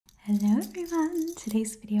Hello everyone!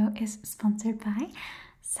 Today's video is sponsored by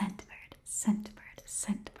Scentbird.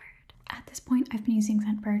 At this point, I've been using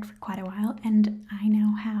Scentbird for quite a while, and I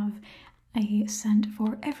now have a scent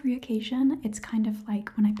for every occasion. It's kind of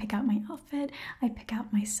like when I pick out my outfit, I pick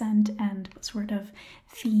out my scent and what sort of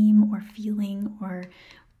theme or feeling or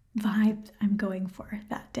vibe I'm going for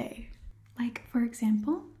that day. Like, for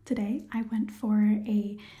example, today I went for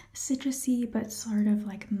a citrusy but sort of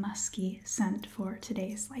like musky scent for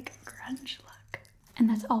today's like grunge look. And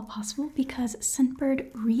that's all possible because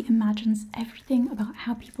Scentbird reimagines everything about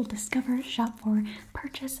how people discover, shop for,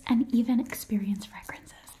 purchase, and even experience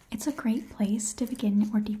fragrances. It's a great place to begin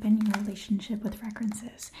or deepen your relationship with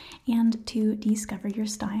fragrances and to discover your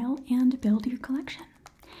style and build your collection.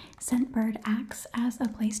 Scentbird acts as a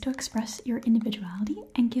place to express your individuality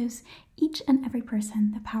and gives each and every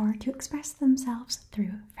person the power to express themselves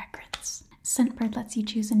through fragrance. Scentbird lets you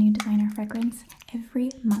choose a new designer fragrance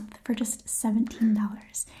every month for just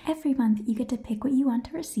 $17. Every month you get to pick what you want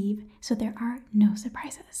to receive, so there are no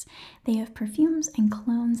surprises. They have perfumes and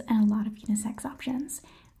colognes and a lot of unisex options.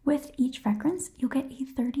 With each fragrance, you'll get a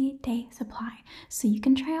 30-day supply, so you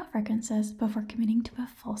can try out fragrances before committing to a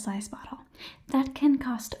full-size bottle. That can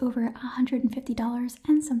cost over $150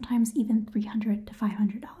 and sometimes even $300 to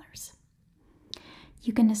 $500.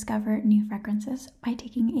 You can discover new fragrances by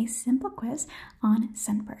taking a simple quiz on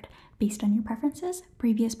Scentbird. Based on your preferences,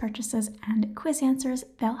 previous purchases, and quiz answers,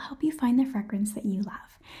 they'll help you find the fragrance that you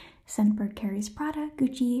love. Scentbird carries Prada,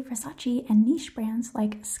 Gucci, Versace, and niche brands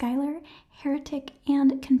like Skylar, Heretic,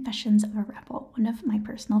 and Confessions of a Rebel, one of my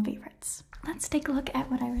personal favorites. Let's take a look at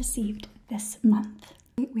what I received this month.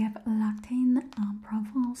 We have Lactane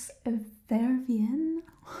Provence Verveine,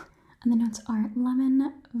 and the notes are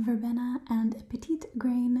lemon, verbena, and petite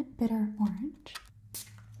grain bitter orange.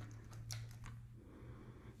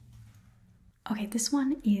 Okay, this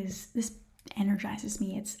energizes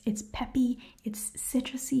me. It's peppy, it's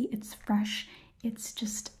citrusy, it's fresh, it's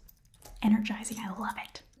just energizing. I love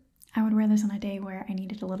it. I would wear this on a day where I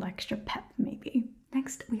needed a little extra pep, maybe.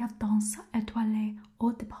 Next, we have Danse Étoilée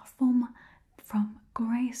Eau de Parfum from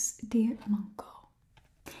Grace de Mango.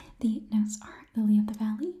 The notes are lily of the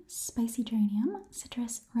valley, spicy geranium,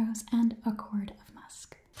 citrus, rose, and accord of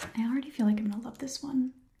musk. I already feel like I'm gonna love this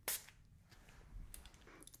one.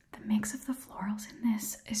 The mix of the florals in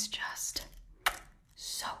this is just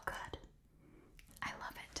so good. I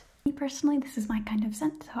love it. Me personally, this is my kind of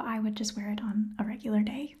scent, so I would just wear it on a regular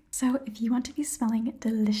day. So if you want to be smelling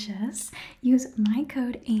delicious, use my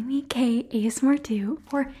code AmyKASMR2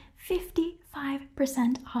 for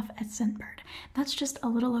 55% off at Scentbird. That's just a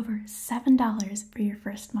little over $7 for your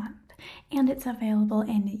first month, and it's available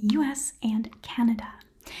in US and Canada.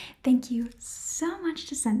 Thank you so much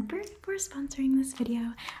to Scentbird for sponsoring this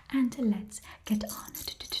video, and let's get on to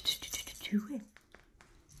it.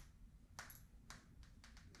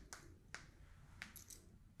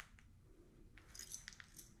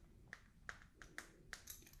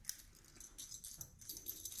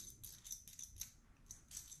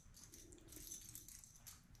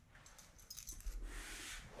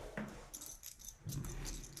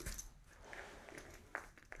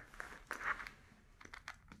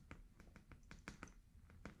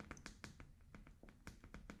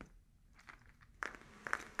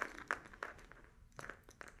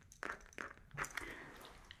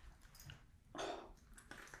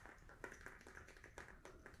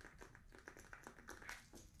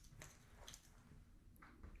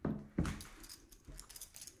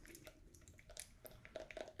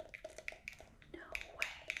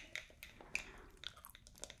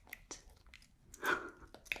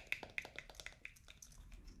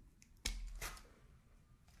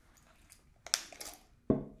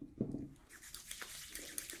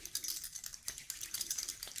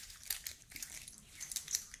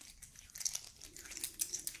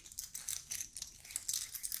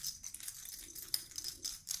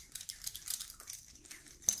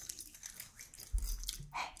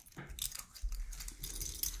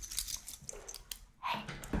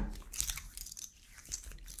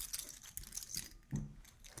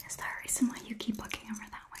 Why you keep looking over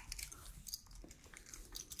that way?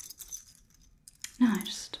 No, I'm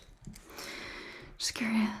just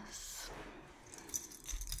curious.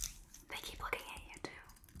 They keep looking at you too.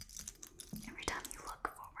 Every time you look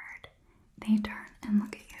forward, they turn and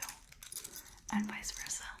look at you, and vice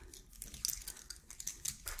versa.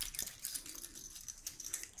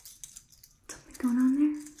 Something going on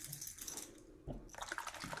there?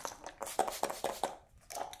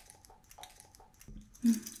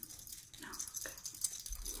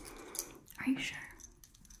 Are you sure?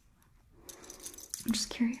 I'm just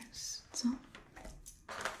curious, so.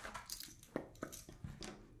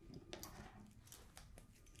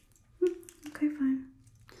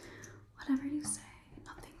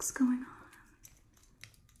 going on?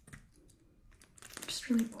 I'm just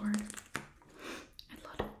really bored.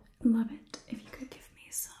 I'd love it if you could give me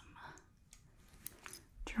some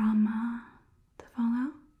drama to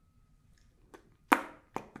follow.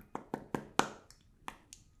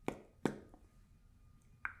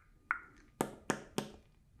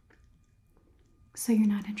 So you're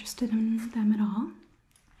not interested in them at all?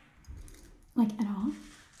 Like, at all?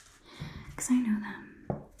 Because I know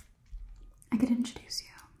them. I could introduce you.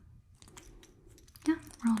 Yeah,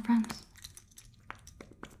 we're all friends.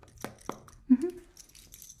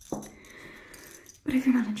 But if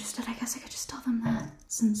you're not interested, I guess I could just tell them that.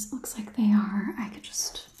 Since it looks like they are, I could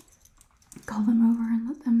just call them over and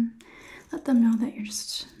let them know that you're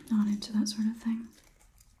just not into that sort of thing.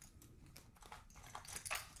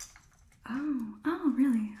 Oh,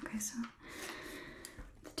 really? Okay, so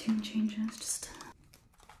the tune changes just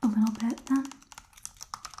a little bit then.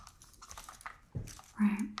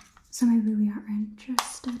 Right. So maybe we are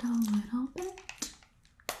interested a little bit.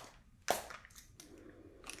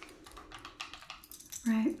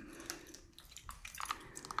 Right.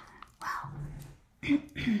 Well,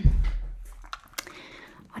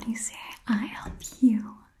 what do you say I help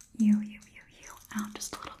you out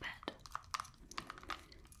just a little bit?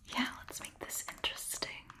 Yeah, let's make this interesting,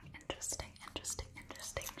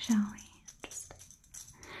 shall we? Interesting.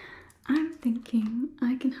 I'm thinking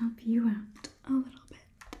I can help you out a little bit.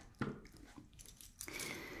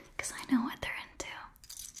 Because I know what they're into.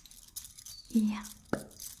 Yep.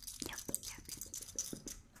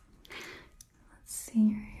 Let's see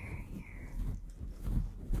your hair here.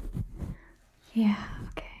 Yeah,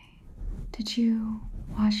 okay. Did you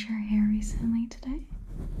wash your hair recently today?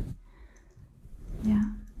 Yeah.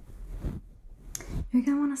 You're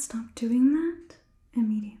gonna want to stop doing that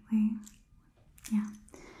immediately. Yeah.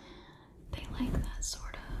 They like that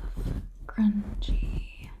sort of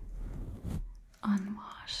grungy,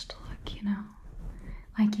 unwashed look, you know?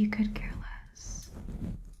 Like you could care less.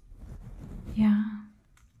 Yeah.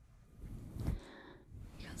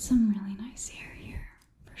 You got some really nice hair here,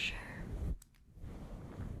 for sure.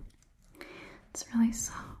 It's really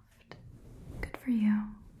soft. Good for you.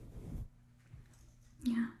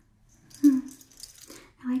 Yeah.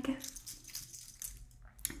 I like it.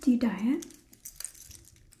 Do you dye it?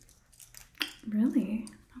 Really?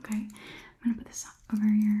 Okay. I'm gonna put this over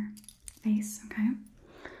your face, okay?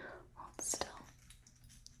 Hold still.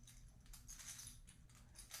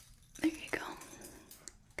 There you go.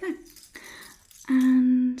 Good.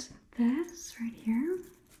 And this right here,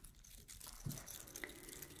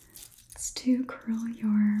 it's to curl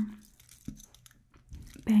your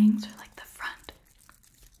bangs, or like the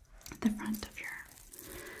front of your,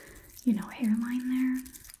 you know, hairline there.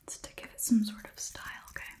 It's to give it some sort of style,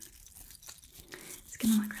 okay? It's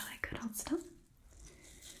gonna look really good. Hold still.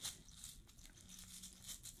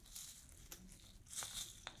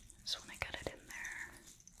 Just want to get it in there.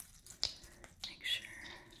 Make sure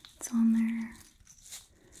it's on there.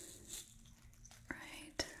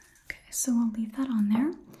 Right. Okay, so we'll leave that on there.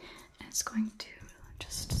 And it's going to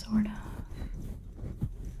just sort of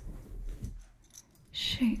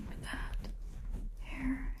shape that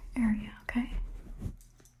hair area, okay?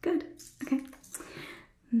 Good. Okay.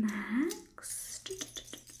 Next,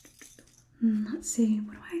 let's see.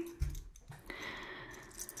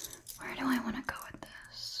 Where do I want to go with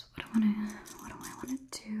this? What do I want to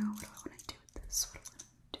do? What do I want to do with this? What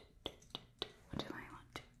do I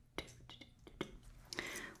want to do?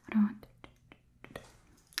 What do I want to do?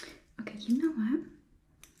 Okay, you know what?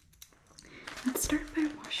 Let's start by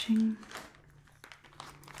washing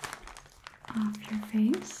off your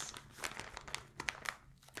face.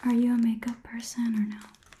 Are you a makeup person or no?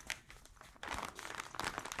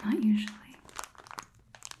 Not usually.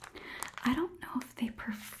 I don't know if they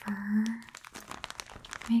prefer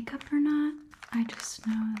makeup or not. I just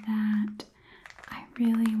know that I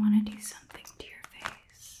really want to do something to your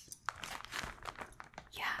face.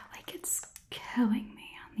 Yeah, like it's killing me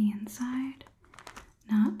on the inside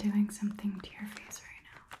not doing something to your face right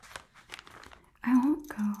now. I won't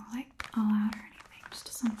go like all out or anything,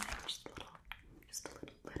 just something, just a little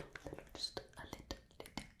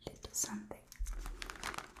something.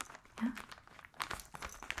 Yeah?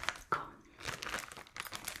 Cool.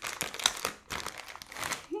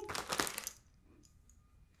 Okay.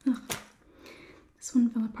 Ugh. This one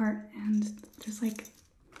fell apart and there's like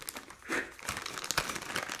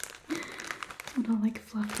little like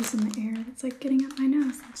fluffies in the air that's like getting up my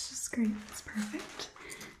nose. That's just great. That's perfect.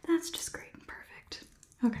 That's just great and perfect.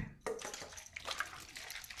 Okay.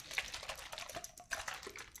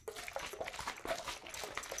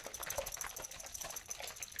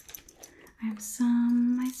 I have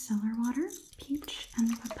some myself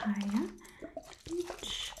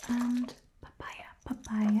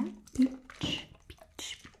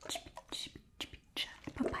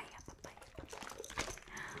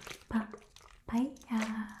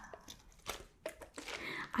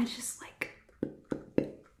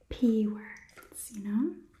P words, you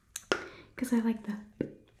know? Because I like the...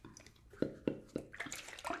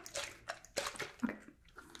 Okay.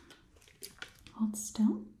 Hold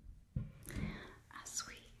still. As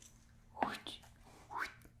we...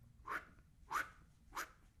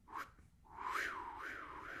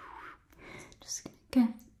 Just gonna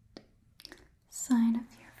get side of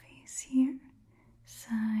your face here.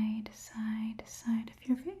 Side of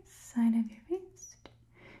your face. Side of your face.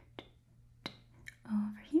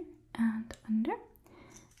 Over here and under.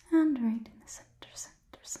 And right in the center.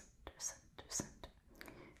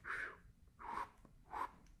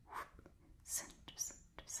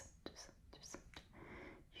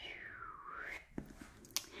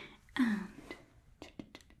 And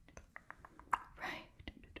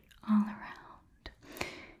right all around.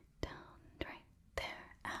 Down right there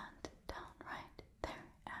and down right there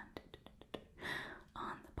and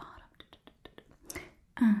on the bottom.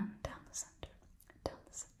 And down the center.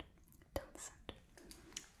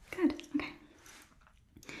 Good, okay.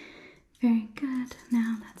 Very good.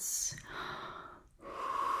 Now let's...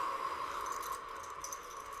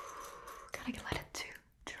 Gotta let it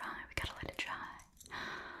dry. We gotta let it dry.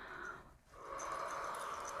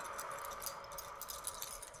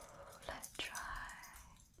 Let it dry.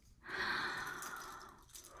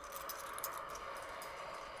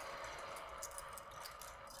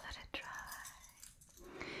 Let it dry.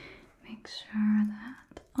 Make sure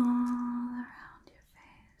that all around your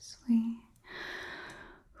face we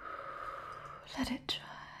let it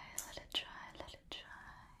dry, let it dry, let it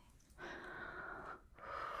dry.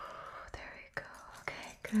 There we go.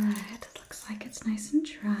 Okay, good. It looks like it's nice and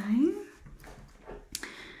dry.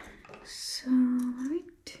 So what do we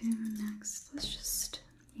do next? Let's just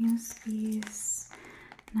use these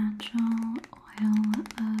natural oil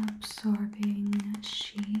absorbing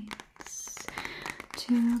sheets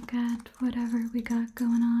to get whatever we got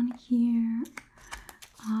going on here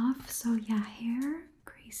off. So yeah, hair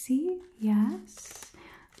greasy, yes.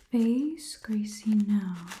 Face greasy,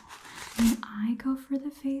 no. And I go for the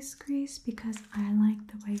face grease because I like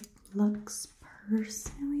the way it looks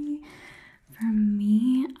personally. For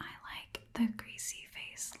me, I like the greasy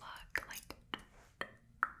face look,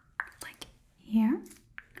 like here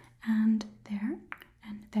and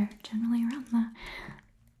there, generally around the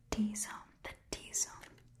T-zone,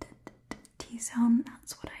 the T-zone,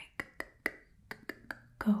 that's what I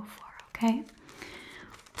go for, okay?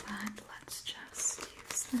 But let's just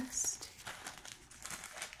use this to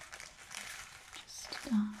just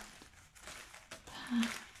pat,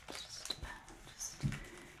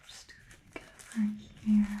 just get over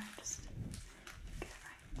here, just get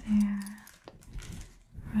right there,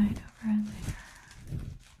 right over there,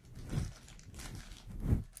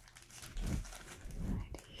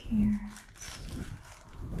 right here.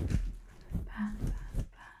 Pat,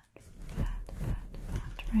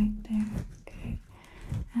 right there, okay,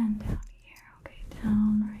 and down here, okay,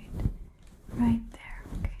 down, right there,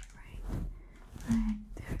 okay, right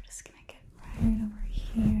there, just gonna get right over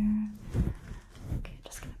here, okay,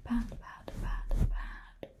 just gonna pat,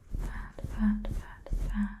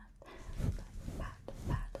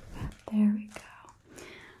 there we go.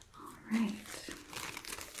 All right,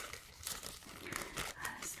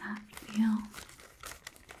 how does that feel?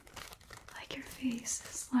 Like your face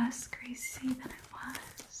is less greasy than it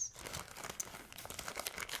was.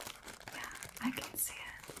 Yeah, I can see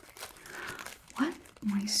it. What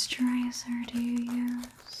moisturizer do you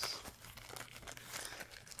use?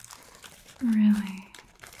 Really?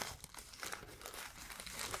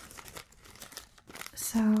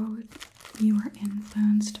 So you were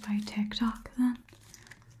influenced by TikTok then?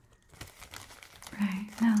 Right,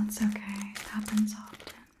 no, it's okay. It happens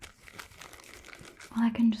often. Well, I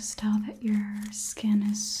can just tell that your skin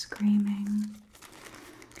is screaming.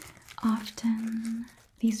 Often,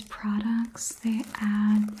 these products, they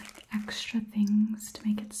add like extra things to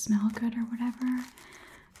make it smell good or whatever.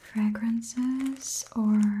 Fragrances,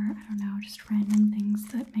 or I don't know, just random things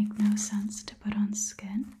that make no sense to put on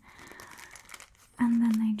skin. And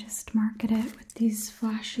then they just market it with these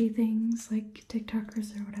flashy things like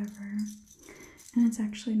TikTokers or whatever. And it's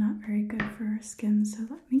actually not very good for our skin, so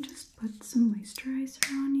let me just put some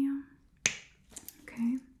moisturizer on you.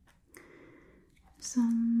 Okay.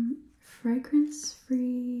 Some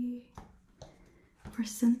fragrance-free for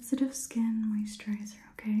sensitive skin moisturizer,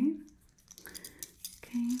 okay?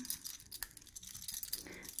 Okay.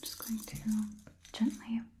 I'm just going to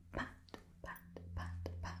gently pat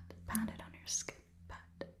it on your skin. Pat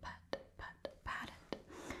it.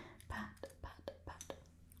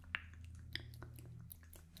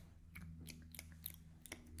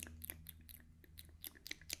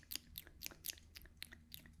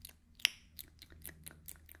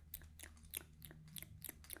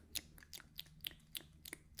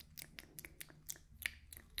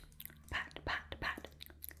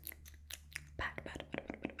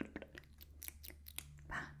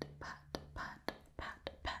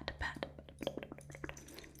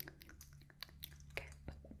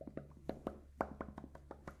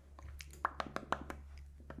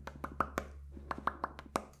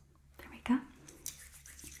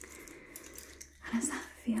 does that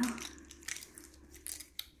feel?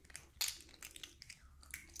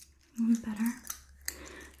 A little better.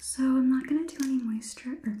 So I'm not gonna do any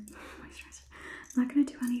moisturizer. I'm not gonna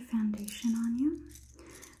do any foundation on you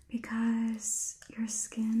because your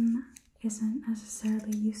skin isn't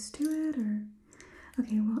necessarily used to it, or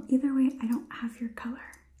okay, well, either way, I don't have your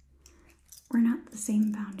color. We're not the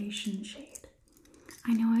same foundation shade.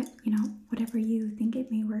 I know it, you know, whatever you think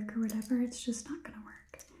it may work or whatever, it's just not gonna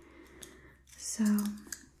work. So,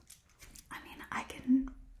 I mean, I can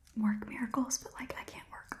work miracles, but like I can't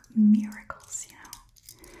work miracles, you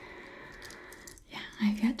know? Yeah,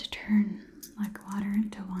 I've yet to turn like water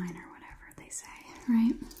into wine or whatever they say,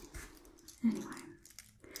 right? Anyway,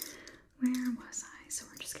 where was I? So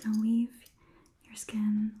we're just gonna leave your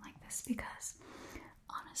skin like this because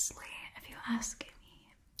honestly, if you ask me,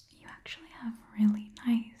 you actually have really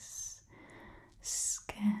nice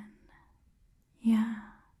skin. Yeah.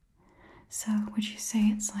 So would you say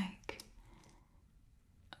it's like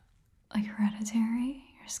hereditary,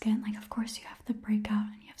 your skin? Like, of course you have the breakout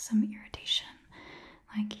and you have some irritation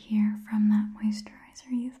like here from that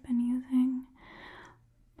moisturizer you've been using,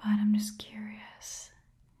 but I'm just curious,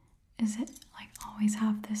 is it like always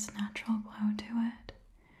have this natural glow to it?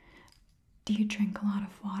 Do you drink a lot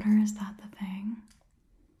of water? Is that the thing?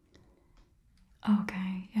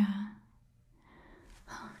 Okay, yeah.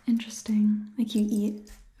 Interesting. Like you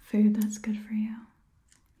eat food that's good for you.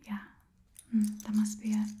 Yeah, that must be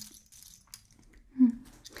it.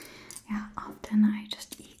 Yeah, often I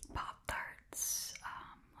just eat Pop-Tarts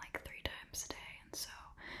like 3 times a day, and so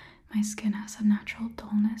my skin has a natural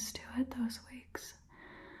dullness to it those weeks.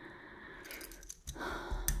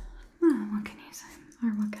 Well, what can you say? Or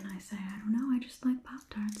what can I say? I don't know, I just like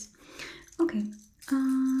Pop-Tarts. Okay, what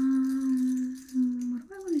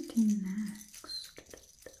do I want to do next?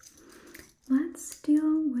 Let's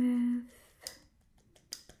deal with,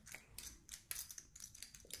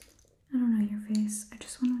 I don't know, your face. I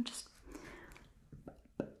just want to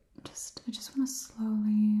I just want to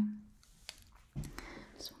slowly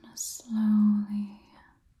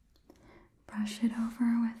brush it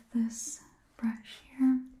over with this brush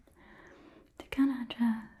here to kind of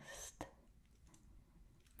just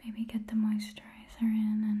maybe get the moisturizer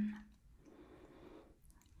in, and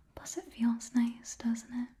plus it feels nice,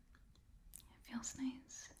 doesn't it? It feels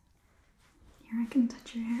nice. Here, I can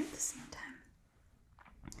touch your hair at the same time.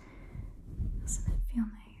 Doesn't it feel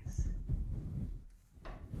nice?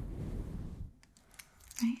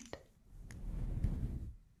 Right?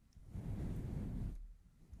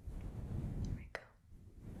 There we go.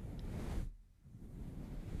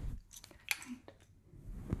 Right.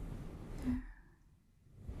 There.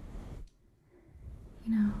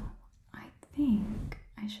 You know, I think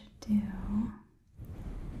I should do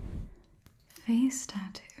face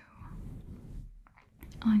tattoo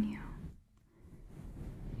on you.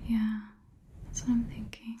 Yeah, that's what I'm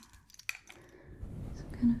thinking. Some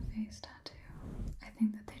kind of face tattoo. I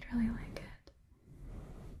think that they'd really like it,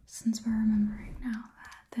 since we're remembering now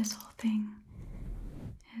that this whole thing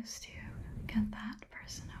is to get that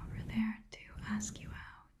person over there to ask you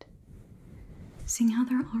out. Seeing how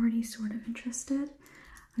they're already sort of interested,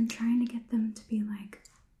 I'm trying to get them to be like,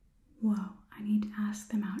 whoa, I need to ask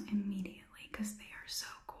them out immediately because they are so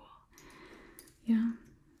cool. Yeah?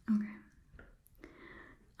 Okay.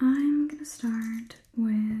 I'm gonna start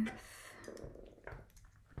with,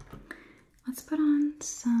 let's put on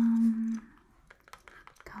some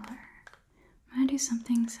color. I'm gonna do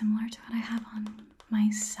something similar to what I have on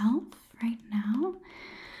myself right now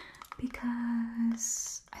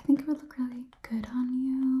because I think it would look really good on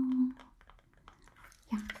you.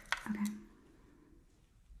 Yeah, okay.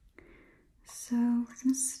 So we're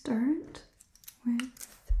gonna start with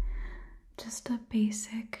just a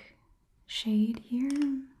basic shade here.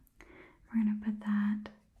 We're gonna put that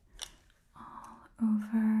all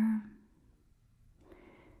over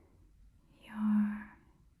your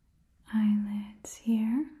eyelids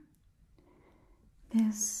here.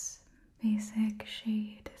 This basic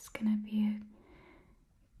shade is gonna be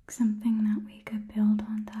something that we could build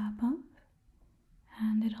on top of,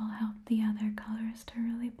 and it'll help the other colors to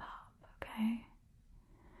really pop, okay?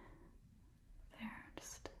 There,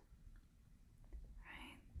 just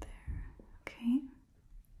right there, okay?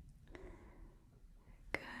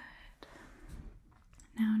 Good.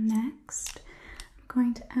 Now next, I'm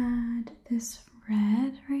going to add this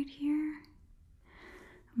red right here,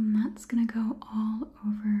 and that's gonna go all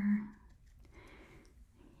over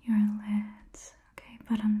your lids, okay?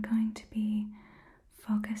 But I'm going to be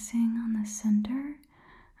focusing on the center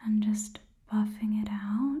and just buffing it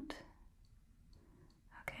out,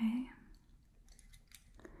 okay?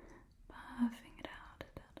 Buffing it out.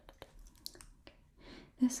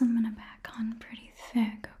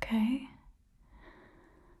 okay?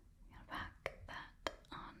 Gonna pack that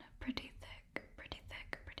on pretty thick, pretty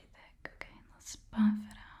thick, pretty thick. Okay, let's buff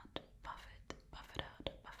it out, buff it, buff it out,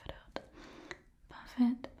 buff it out, buff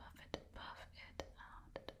it, buff it, buff it out,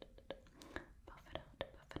 buff it out,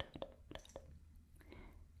 buff it out, buff it out.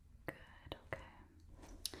 Good, okay.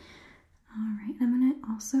 Alright, I'm gonna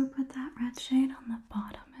also put that red shade on the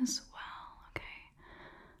bottom as well, okay?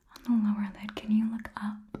 On the lower lid, can you look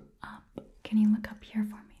up, up? Can you look up here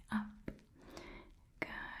for me? Up.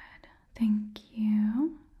 Good. Thank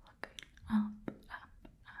you. Look up, up,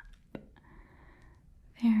 up.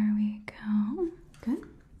 There we go. Good.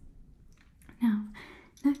 Now,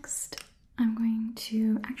 next, I'm going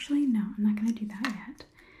to, actually, no, I'm not going to do that yet.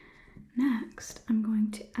 Next, I'm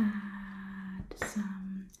going to add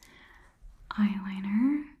some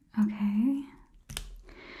eyeliner, okay?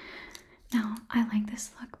 Now, I like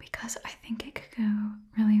this look because I think it could go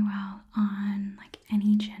really well on like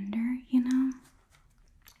any gender, you know?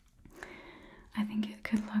 I think it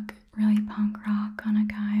could look really punk rock on a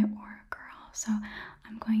guy or a girl. So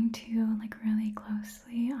I'm going to like really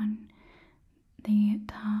closely on the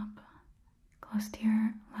top, close to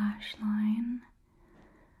your lash line,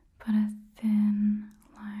 put a thin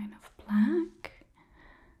line of black,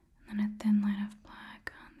 and then a thin line of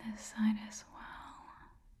black on this side as well.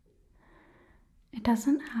 It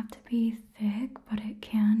doesn't have to be thick, but it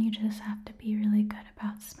can. You just have to be really good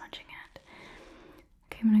about smudging it.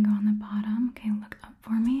 Okay, I'm gonna go on the bottom. Okay, look up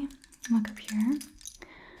for me. Look up here.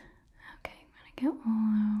 Okay, I'm gonna get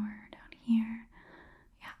lower down here.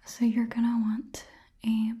 Yeah, so you're gonna want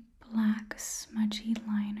a black smudgy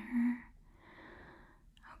liner.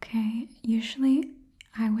 Okay, usually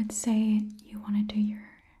I would say you want to do your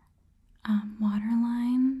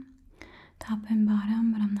waterline top and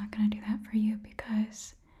bottom, but I'm not going to do that for you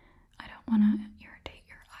because I don't want to irritate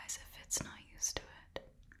your eyes if it's not used to it.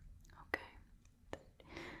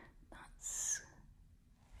 Okay, that's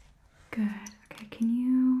good. Okay, can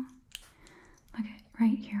you look at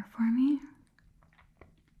right here for me?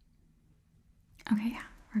 Okay, yeah,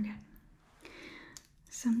 we're good.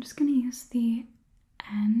 So I'm just going to use the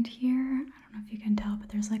end here. I don't know if you can tell, but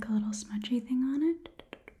there's like a little smudgy thing on it.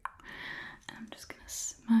 And I'm just going to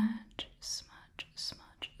smudge, smudge,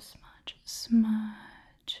 smudge, smudge,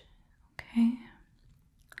 smudge. Okay.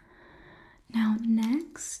 Now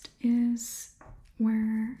next is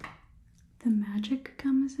where the magic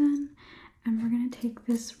comes in. And we're going to take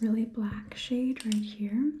this really black shade right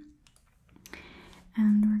here.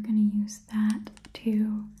 And we're going to use that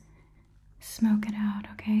to smoke it out,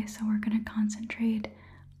 okay? So we're going to concentrate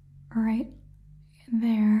right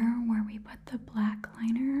there where we put the black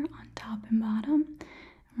liner on top and bottom.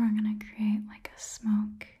 And we're going to create like a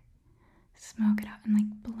smoke it out and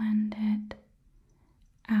like blend it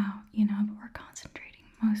out, you know, but we're concentrating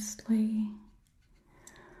mostly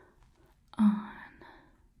on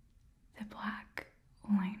the black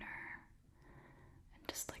liner.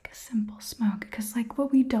 Just like a simple smoke, because like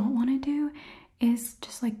what we don't want to do is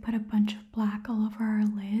just like put a bunch of black all over our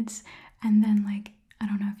lids and then like, I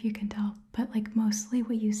don't know if you can tell, but like mostly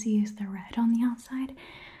what you see is the red on the outside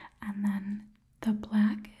and then the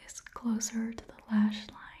black is closer to the lash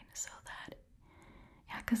line, so that,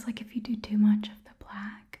 yeah, because like if you do too much of the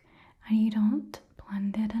black and you don't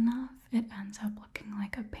blend it enough, it ends up looking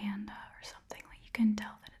like a panda or something. Like you can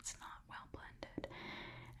tell that it's not well blended,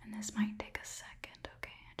 and this might take a second. I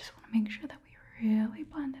just want to make sure that we really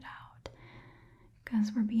blend it out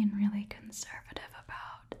because we're being really conservative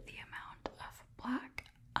about the amount of black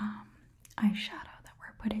eyeshadow that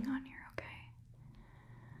we're putting on here, okay?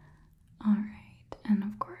 Alright, and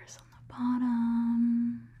of course on the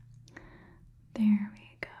bottom, there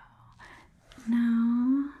we go.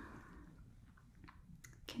 Now,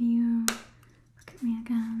 can you look at me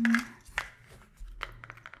again?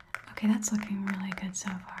 Okay, that's looking really good so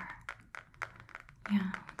far.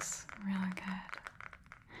 Yeah, looks really good.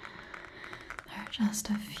 There are just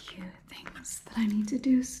a few things that I need to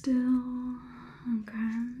do still.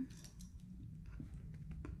 Okay.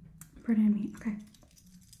 Pretty neat. Okay.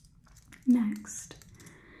 Next,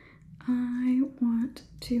 I want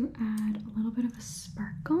to add a little bit of a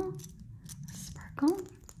sparkle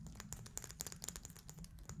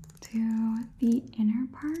to the inner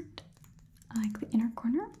part, like the inner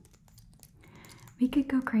corner. We could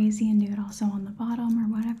go crazy and do it also on the bottom or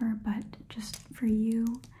whatever, but just for you,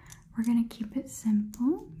 we're gonna keep it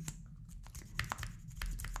simple.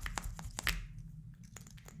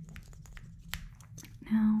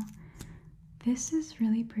 Now, this is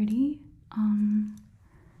really pretty.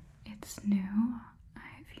 It's new.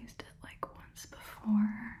 I've used it like once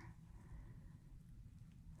before.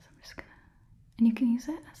 So I'm just gonna, and can use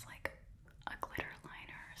it as like a glitter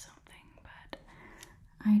liner or something, but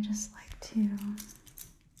I just like to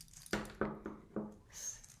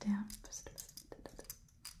stamp.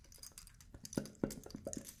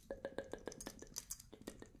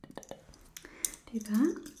 Do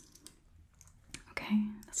that. Okay,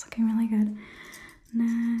 that's looking really good.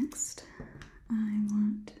 Next, I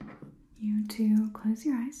want you to close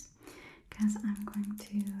your eyes because I'm going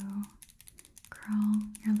to curl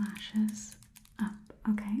your lashes up.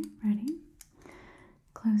 Okay, ready?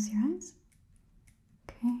 Close your eyes.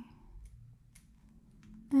 Okay.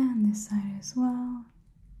 And this side as well.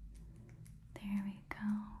 There we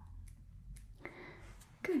go.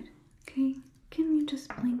 Good. Okay, can you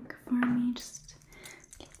just blink for me? Just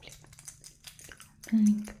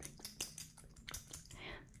blink.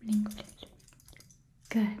 Blink, blink.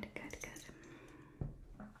 Good, good, good.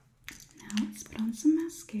 Now let's put on some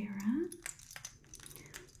mascara.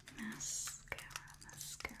 Mascara.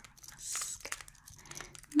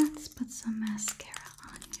 Let's put some mascara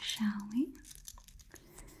on you, shall we?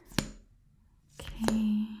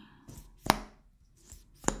 Okay.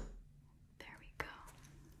 There we go.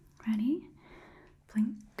 Ready?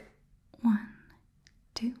 Blink. 1,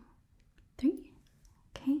 2, 3.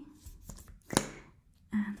 Okay.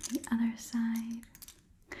 And the other side.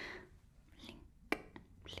 Blink, blink,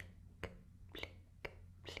 blink, blink,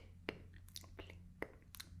 blink, blink,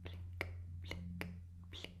 blink,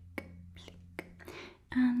 blink, blink.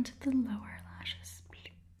 And the lower lashes.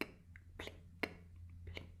 Blink, blink,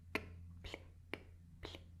 blink, blink,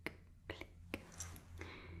 blink, blink.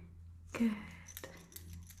 Good.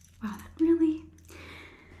 Wow, that really,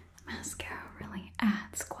 mascara really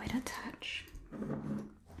adds quite a touch.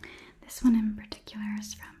 This one in particular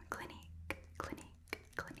is from Clinique.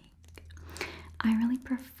 I really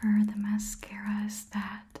prefer the mascaras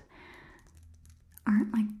that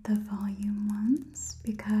aren't like the volume ones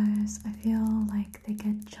because I feel like they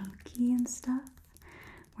get chunky and stuff,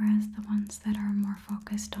 whereas the ones that are more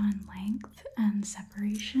focused on length and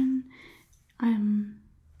separation, I don't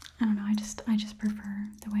know, I just prefer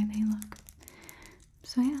the way they look.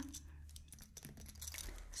 So yeah.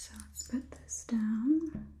 So let's put this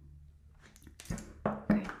down.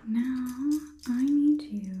 Okay, now I need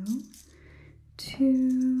you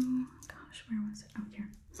to, gosh, where was it? Oh, here.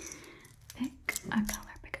 Pick a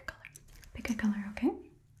color, pick a color, okay?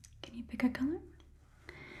 Can you pick a color?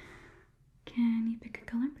 Can you pick a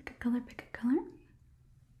color, pick a color, pick a color?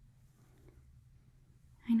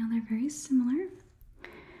 I know they're very similar.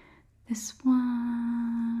 This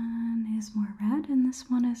one is more red and this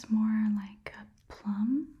one is more like a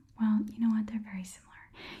plum. Well, you know what? They're very similar.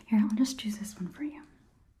 Here, I'll just choose this one for you.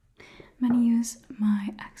 I'm going to use my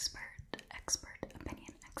expert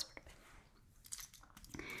opinion.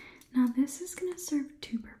 Now, this is going to serve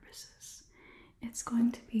two purposes. It's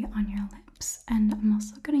going to be on your lips, and I'm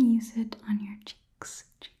also going to use it on your cheeks.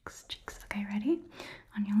 Okay, ready?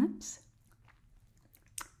 On your lips.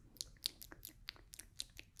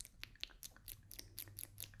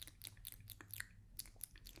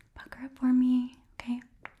 Pucker up for me, okay?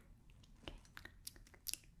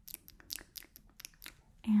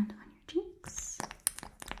 And on your cheeks.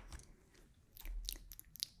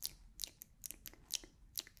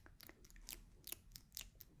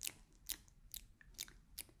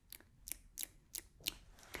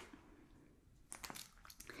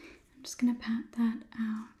 I'm just gonna pat that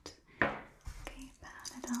out. Okay,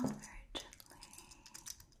 pat it out very gently.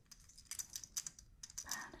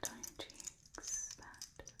 Pat it on your cheeks.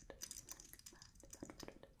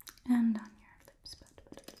 And on your lips.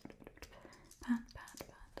 Pat.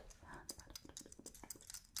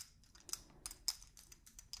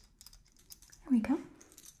 There we go.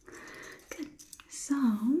 Good. So,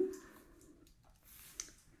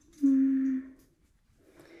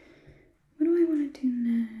 what do I want to do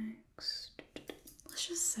next? Let's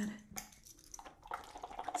just set it.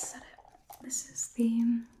 This is the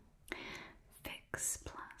Fix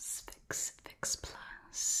Plus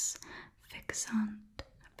Fixant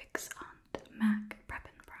MAC Prep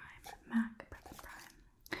and Prime.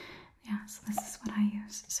 Yeah, so this is what I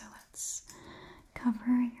use. So let's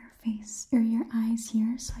cover your face or your eyes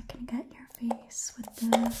here so I can get your face with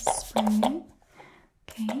the spray.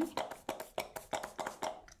 Okay.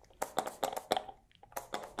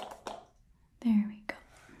 There we go.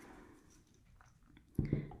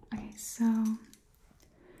 Okay, so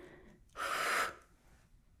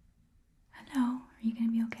hello, are you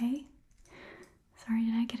gonna be okay? Sorry,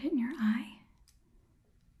 did I get it in your eye?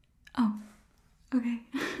 Oh, okay.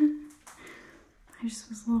 I just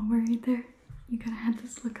was a little worried there. You kind of had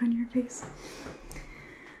this look on your face.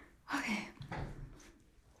 Okay.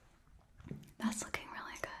 That's looking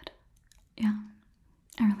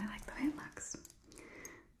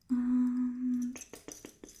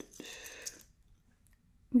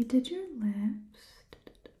did your lips.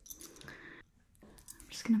 I'm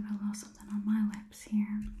just gonna put a little something on my lips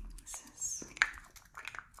here. This is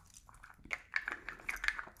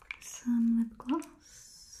some lip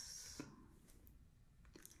gloss.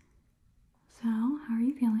 So, how are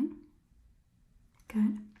you feeling?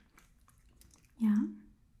 Good. Yeah.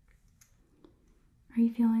 Are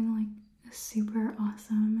you feeling like super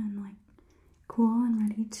awesome and like cool and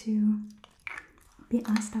ready to be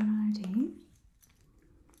asked out on a date?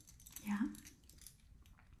 Yeah.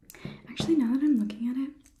 Actually, now that I'm looking at it,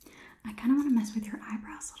 I kind of want to mess with your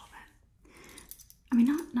eyebrows a little bit. I mean,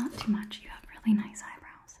 not too much. You have really nice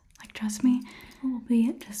eyebrows. Like, trust me, people will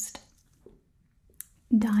be just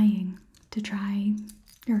dying to try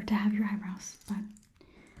or to have your eyebrows, but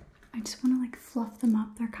I just want to like fluff them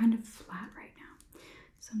up. They're kind of flat right now.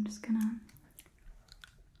 So I'm just gonna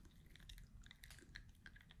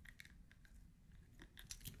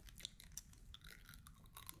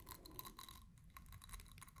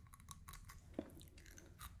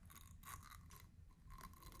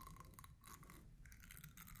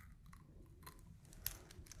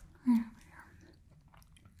there we are.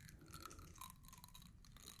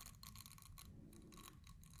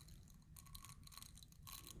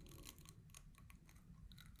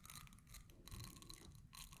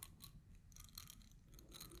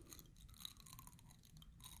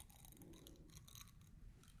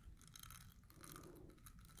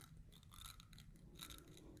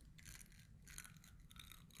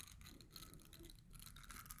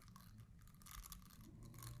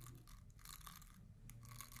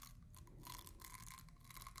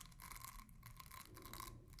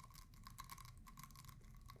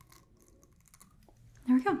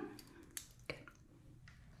 There we go. Good.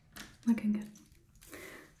 Looking good.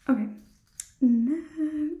 Okay.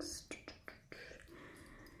 Next.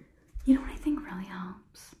 You know what I think really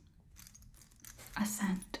helps? A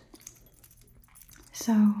scent.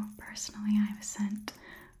 So, personally, I have a scent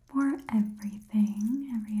for everything,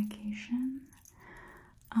 every occasion.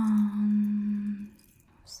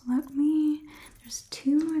 So there's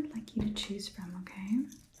two I'd like you to choose from, okay?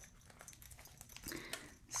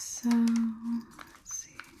 So, let's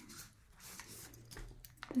see.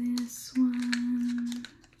 This one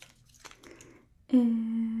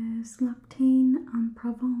is Lactane en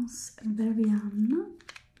Provence Verviane.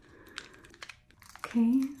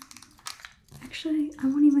 Okay. Actually, I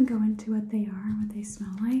won't even go into what they are, what they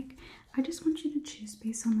smell like. I just want you to choose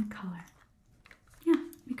based on the color. Yeah,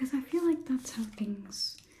 because I feel like that's how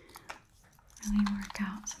things really work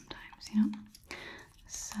out sometimes, you know?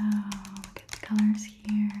 So, look at the colors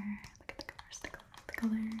here. Look at the colors, the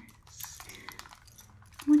colors.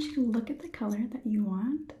 I want you to look at the color that you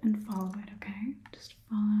want and follow it, okay? Just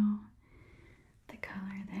follow the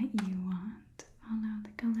color that you want. Follow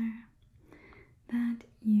the color that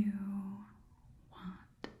you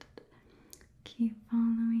want. Keep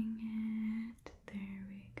following it. There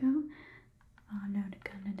we go. Follow the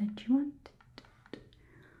color that you want.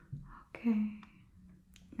 Okay.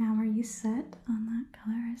 Now, are you set on that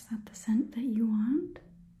color? Is that the scent that you want?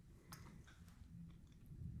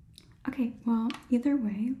 Okay, well, either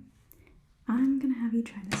way, I'm gonna have you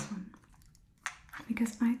try this one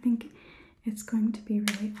because I think it's going to be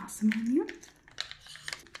really awesome on you.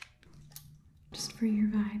 Just for your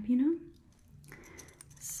vibe, you know?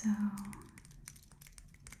 So,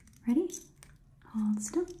 ready? Hold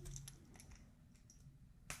still.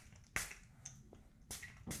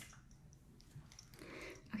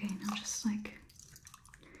 Okay, now just like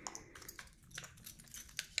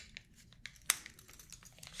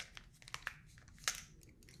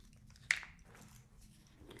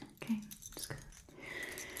okay, just gonna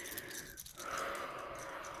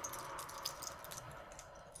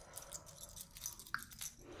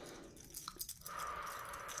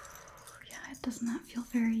yeah, doesn't that feel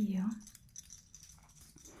very you?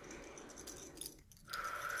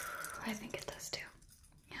 I think it does too.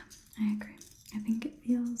 Yeah, I agree. I think it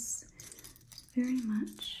feels very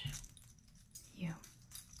much you.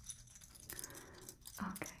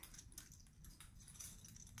 Okay.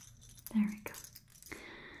 There we go.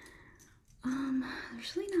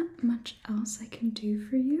 There's really not much else I can do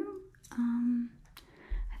for you.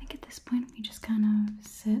 I think at this point we just kind of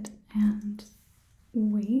sit and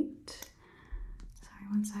wait. Sorry,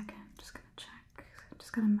 one second. Just gonna check.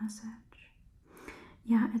 Just got a message.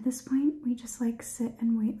 Yeah, at this point we just like sit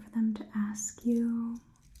and wait for them to ask you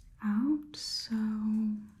out. So,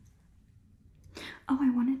 oh, I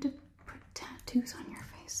wanted to put tattoos on your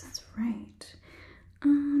face. That's right. I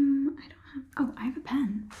don't have. Oh, I have a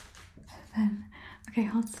pen. I have a pen. Okay,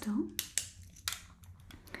 hold still.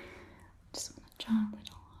 Just want to draw a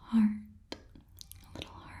little heart. A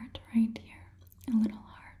little heart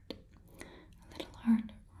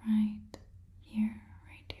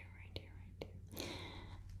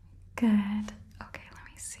Good. Okay, let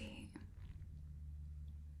me see.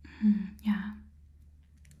 Yeah.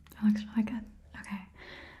 That looks really good. Okay.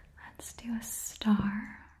 Let's do a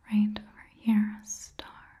star right over here. A star.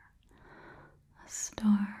 A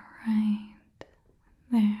star right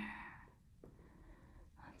there.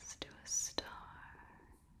 Let's do a star.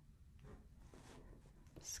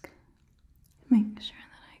 Just make sure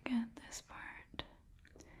that I get this part.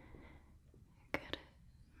 Get it.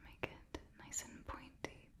 Make it nice and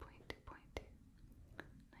pointy, pointy, pointy.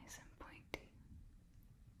 Nice and pointy.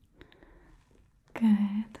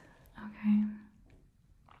 Good. Okay.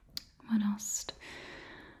 What else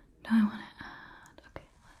do I want to add? Okay,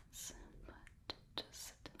 let's put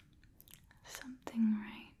just something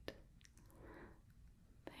right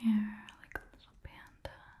there, like a little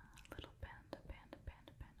panda, little panda, panda,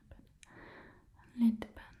 panda, panda, panda,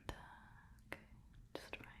 little panda. Okay,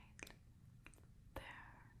 just right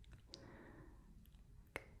there.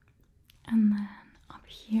 Okay, and then up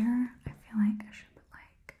here, I feel like I should put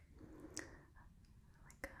like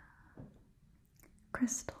a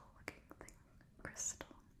crystal looking thing, a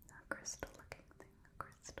crystal looking thing, a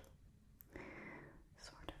crystal.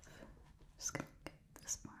 Sort of. Just gonna get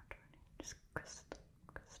this part right here. Just crystal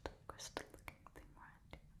looking thing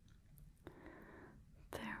right here.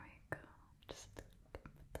 There we go. Just put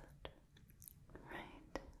that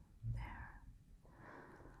right there.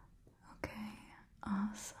 Okay,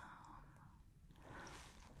 awesome.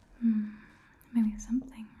 Maybe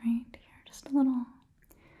something right here. Just a little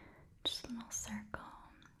circle.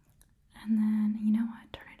 And then, you know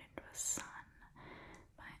what? Turn it into a sun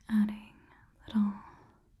by adding little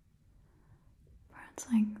parts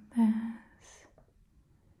like this.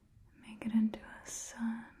 Make it into a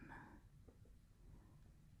sun.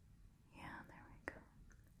 Yeah, there we go.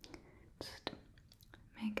 Just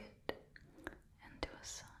make it into a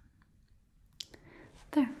sun.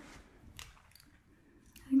 There.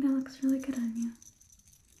 I think that looks really good on you.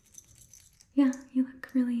 Yeah, you look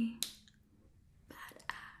really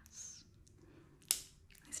badass.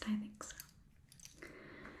 At least I think so.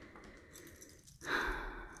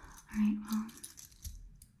 Alright, well,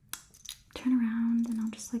 turn around and I'll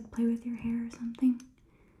just like play with your hair or something.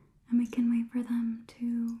 And we can wait for them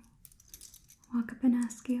to walk up and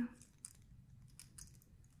ask you.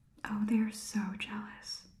 Oh, they're so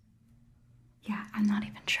jealous. Yeah, I'm not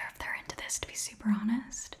even sure if they're into this, to be super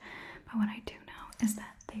honest. But what I do know is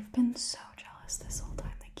that they've been so jealous this whole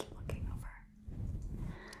time. They keep looking over.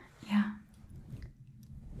 Yeah.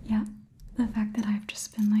 Yeah. The fact that I've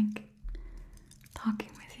just been like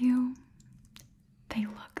talking with you, they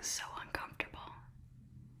look so uncomfortable.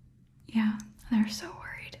 Yeah, they're so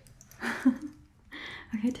worried.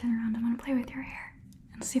 Okay, turn around. I'm gonna play with your hair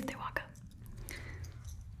and see if they walk up.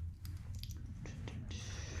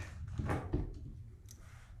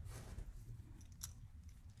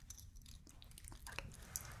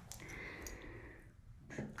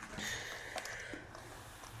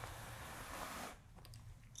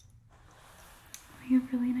 You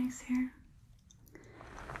have really nice hair.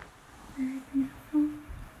 Very beautiful.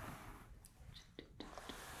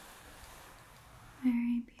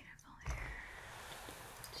 Very beautiful hair.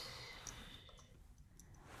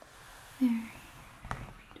 Very, very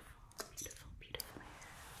beautiful, beautiful, beautiful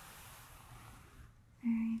hair.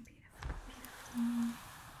 Very beautiful, beautiful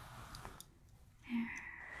hair.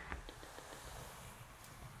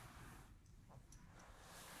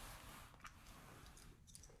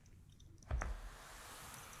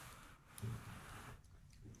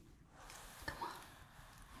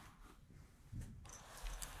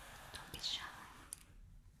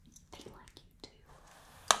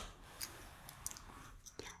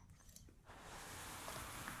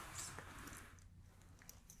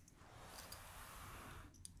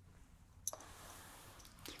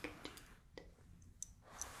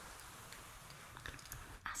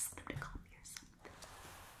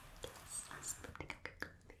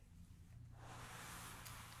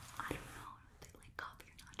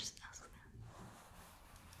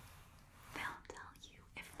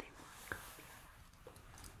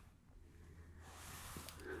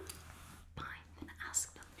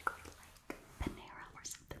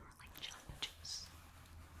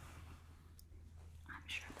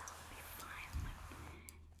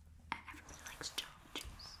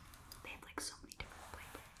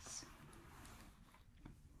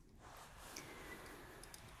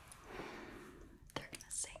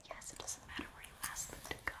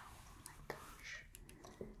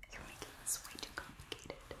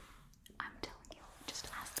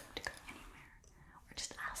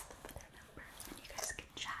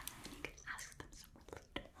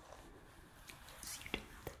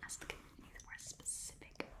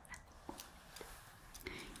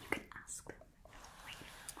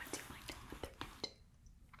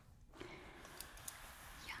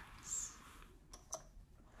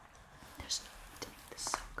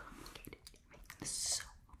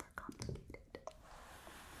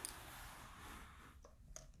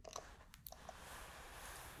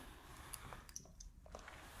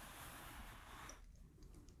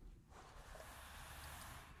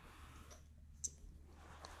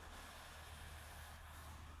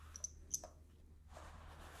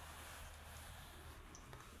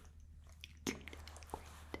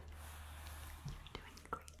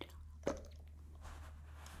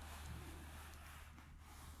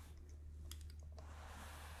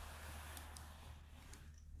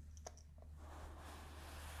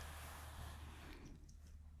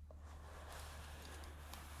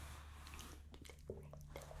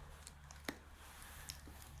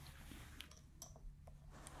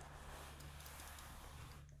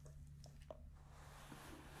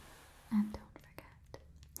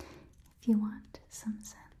 If you want some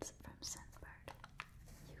scents from Scentbird,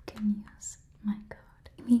 you can use my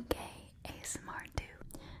code MIKASMR2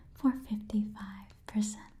 for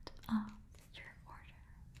 55%